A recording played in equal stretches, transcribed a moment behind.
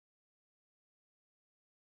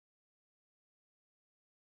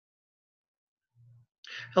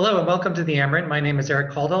Hello and welcome to the Amerind. My name is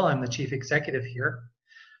Eric Kaldahl. I'm the chief executive here.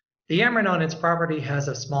 The Amerind on its property has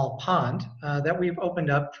a small pond that we've opened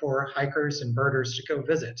up for hikers and birders to go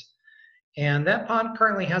visit. And that pond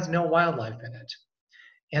currently has no wildlife in it.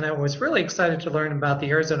 And I was really excited to learn about the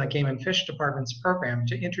Arizona Game and Fish Department's program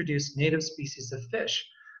to introduce native species of fish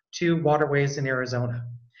to waterways in Arizona.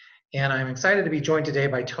 And I'm excited to be joined today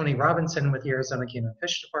by Tony Robinson with the Arizona Game and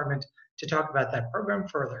Fish Department to talk about that program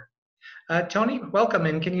further. Tony, welcome,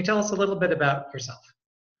 and can you tell us a little bit about yourself?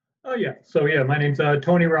 Oh yeah, my name's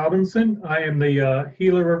Tony Robinson. I am the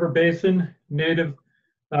Gila River Basin native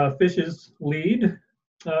fishes lead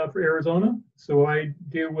for Arizona. So I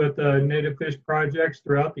deal with native fish projects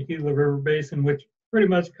throughout the Gila River Basin, which pretty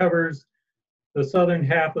much covers the southern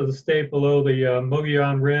half of the state below the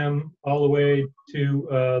Mogollon Rim, all the way to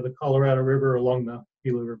the Colorado River along the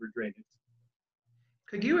Gila River drainage.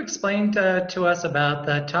 Could you explain to us about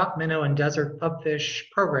the Topminnow and Desert Pupfish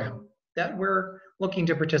program that we're looking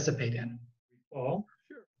to participate in? Well,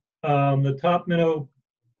 sure. The Topminnow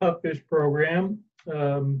Pupfish program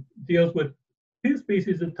deals with two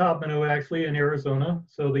species of topminnow actually in Arizona.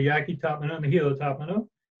 So the Yaqui topminnow and the Gila topminnow,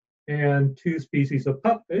 and two species of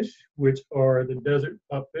pupfish, which are the desert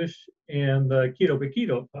pupfish and the Quito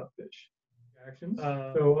pupfish.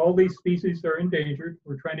 So all these species are endangered.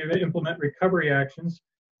 We're trying to implement recovery actions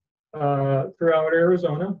throughout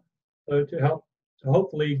Arizona to help to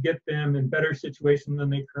hopefully get them in better situation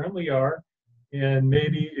than they currently are, and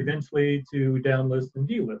maybe eventually to downlist and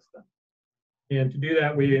delist them. And to do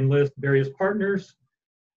that, we enlist various partners,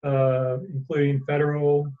 including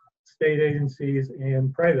federal, state agencies,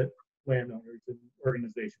 and private landowners and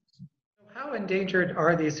organizations. How endangered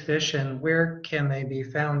are these fish and where can they be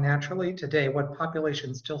found naturally today? What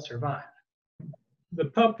populations still survive? The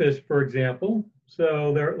pupfish, for example,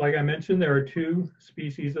 so there, like I mentioned, there are two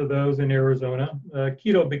species of those in Arizona.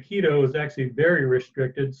 Quito is actually very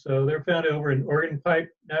restricted, so they're found over in Organ Pipe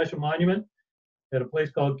National Monument at a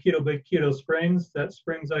place called Quito Springs. That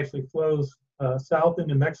springs actually flows south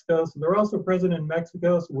into Mexico, so they're also present in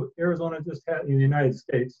Mexico. So Arizona just had, in the United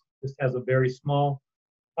States, just has a very small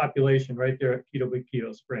population right there at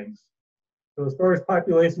Quito Springs. So as far as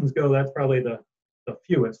populations go, that's probably the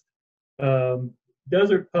fewest.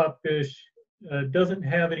 Desert pupfish doesn't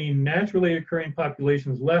have any naturally occurring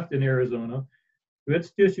populations left in Arizona.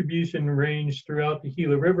 Its distribution range throughout the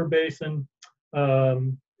Gila River Basin,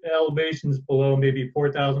 elevations below maybe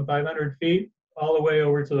 4,500 feet, all the way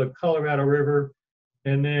over to the Colorado River.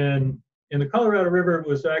 And then in the Colorado River, it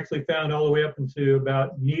was actually found all the way up into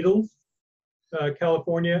about Needles,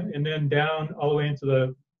 California, and then down all the way into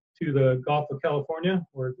the Gulf of California,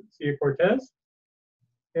 or Sea of Cortez.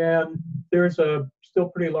 And there's still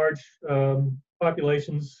pretty large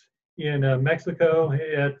populations in Mexico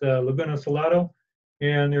at Laguna Salado,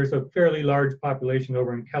 and there's a fairly large population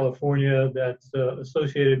over in California that's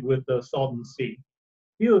associated with the Salton Sea.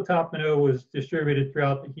 Gila Topminnow was distributed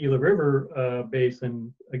throughout the Gila River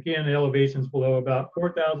Basin, again, elevations below about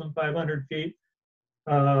 4,500 feet,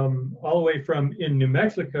 all the way from in New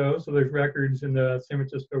Mexico. So there's records in the San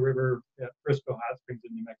Francisco River at Frisco Hot Springs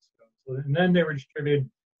in New Mexico. So, and then they were distributed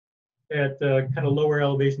at kind of lower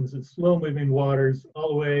elevations and slow-moving waters all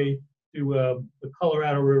the way to the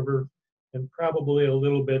Colorado River, and probably a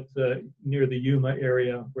little bit near the Yuma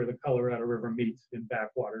area where the Colorado River meets in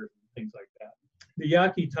backwaters and things like that. The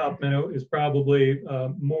Yaqui topminnow is probably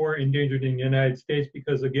more endangered in the United States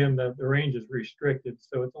because, again, the range is restricted.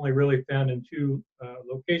 So it's only really found in two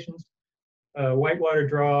locations, Whitewater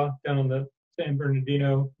Draw down on the San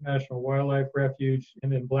Bernardino National Wildlife Refuge,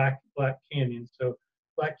 and then Black Canyon. So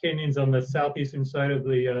Black Canyon's on the southeastern side of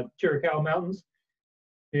the Chiricahua Mountains,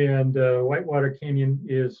 and Whitewater Canyon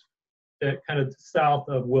is that kind of south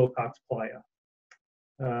of Wilcox Playa.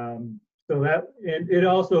 So that, and it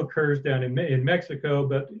also occurs down in Mexico,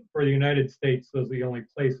 but for the United States, those are the only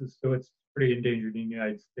places. So it's pretty endangered in the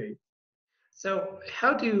United States. So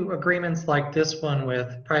how do agreements like this one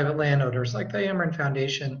with private landowners, like the Amerind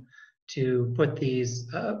Foundation, to put these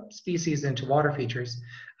species into water features,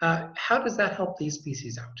 how does that help these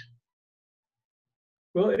species out?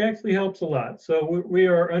 Well, it actually helps a lot. So we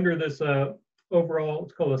are under this overall,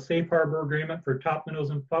 it's called a safe harbor agreement for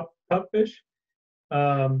topminnows and pupfish.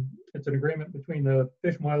 It's an agreement between the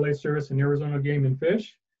Fish and Wildlife Service and Arizona Game and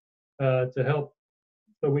Fish to help,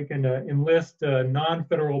 so we can enlist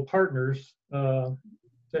non-federal partners to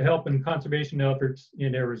help in conservation efforts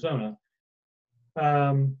in Arizona.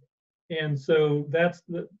 And so that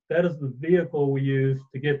is the vehicle we use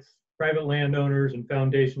to get private landowners and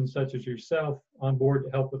foundations such as yourself on board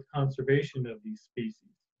to help with conservation of these species.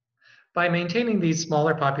 By maintaining these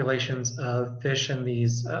smaller populations of fish and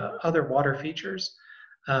these other water features,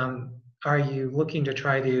 um, are you looking to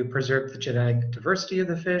try to preserve the genetic diversity of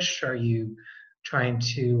the fish? Are you trying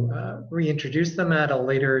to reintroduce them at a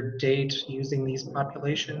later date using these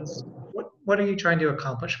populations? What are you trying to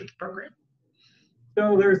accomplish with the program?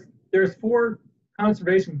 So there's four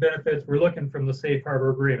conservation benefits we're looking from the Safe Harbor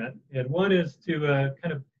Agreement, and one is to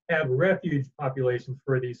kind of have refuge populations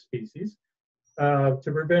for these species to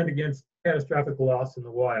prevent against catastrophic loss in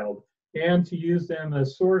the wild, and to use them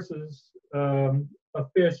as sources of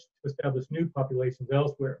fish to establish new populations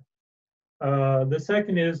elsewhere. The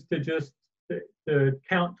second is to just to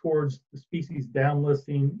count towards the species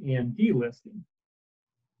downlisting and delisting.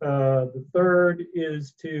 The third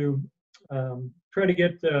is to try to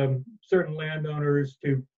get certain landowners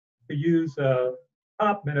to use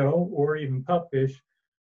topminnow or even pupfish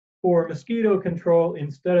for mosquito control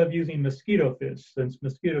instead of using mosquito fish, since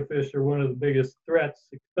mosquito fish are one of the biggest threats,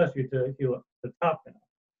 especially to Gila Topminnow.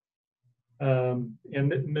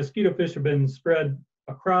 And mosquito fish have been spread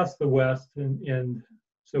across the West, and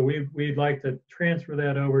so we'd like to transfer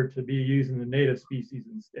that over to be using the native species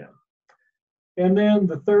instead. And then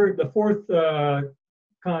the fourth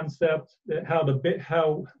concept that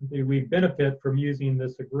how we benefit from using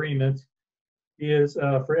this agreement is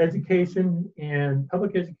for education and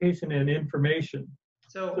public education and information.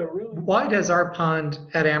 So really, why does our pond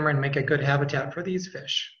at Amerind make a good habitat for these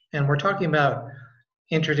fish? And we're talking about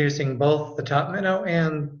introducing both the topminnow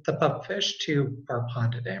and the pupfish to our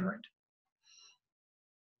pond at Amerind.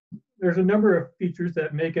 There's a number of features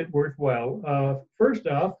that make it worthwhile. First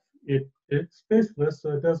off, it's fishless,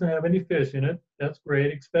 so it doesn't have any fish in it. That's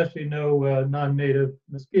great, especially no non-native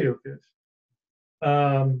mosquito fish.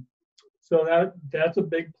 So that's a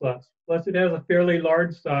big plus. Plus, it has a fairly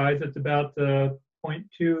large size. It's about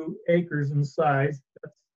 0.2 acres in size.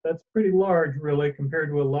 That's pretty large, really, compared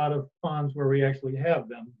to a lot of ponds where we actually have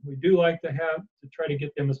them. We do like to try to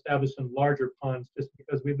get them established in larger ponds, just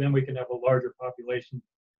because then we can have a larger population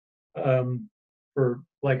for,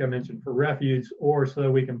 like I mentioned, for refuge, or so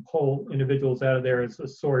that we can pull individuals out of there as a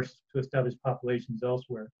source to establish populations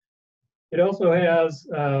elsewhere. It also has,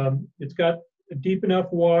 it's got deep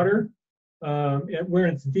enough water, and where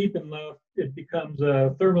it's deep enough, it becomes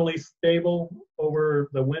thermally stable over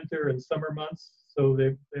the winter and summer months, so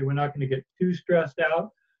they were not going to get too stressed out.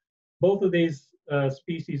 Both of these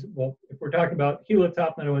species, well, if we're talking about Gila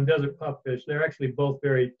Topminnow and Desert Pupfish, they're actually both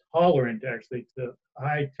very tolerant, actually, to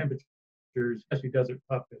high temperatures, especially Desert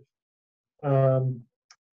Pupfish.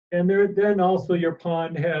 And then also your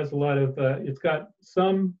pond has a lot of, it's got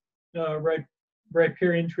some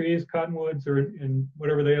riparian trees, cottonwoods, and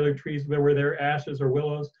whatever the other trees where there are ashes or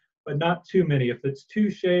willows, but not too many. If it's too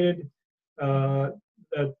shaded,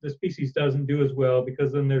 the species doesn't do as well,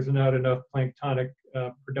 because then there's not enough planktonic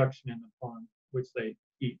production in the pond, which they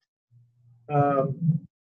eat.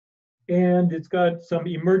 And it's got some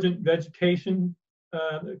emergent vegetation,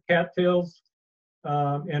 cattails,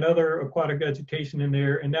 and other aquatic vegetation in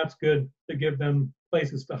there, and that's good to give them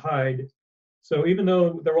places to hide. So even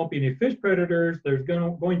though there won't be any fish predators, there's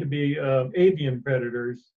going to be avian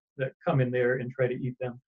predators that come in there and try to eat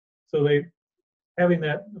them. So having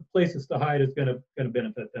that places to hide is going to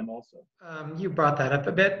benefit them also. You brought that up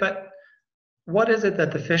a bit, but what is it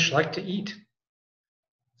that the fish like to eat?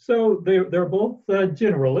 So they're both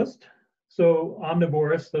generalist, so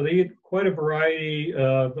omnivorous. So they eat quite a variety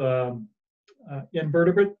of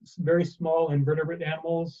invertebrates, very small invertebrate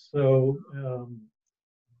animals. So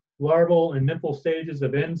larval and nymphal stages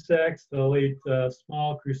of insects. They'll eat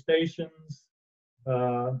small crustaceans,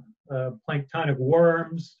 planktonic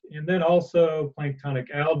worms, and then also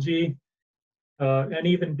planktonic algae, and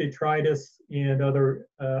even detritus and other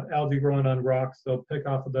algae growing on rocks. They'll pick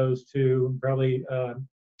off of those too, probably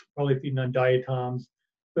feeding on diatoms.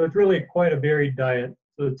 So it's really quite a varied diet.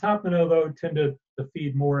 So the topminnow, though, tend to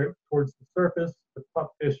feed more towards the surface. The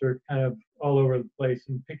pupfish are kind of all over the place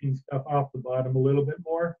and picking stuff off the bottom a little bit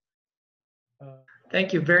more.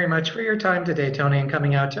 Thank you very much for your time today, Tony, and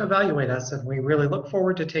coming out to evaluate us. And we really look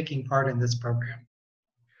forward to taking part in this program.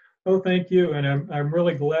 Oh, thank you. And I'm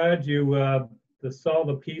really glad you saw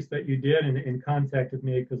the piece that you did and contacted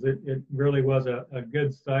me, because it really was a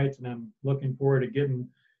good site, and I'm looking forward to getting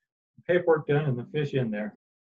paperwork done and the fish in there.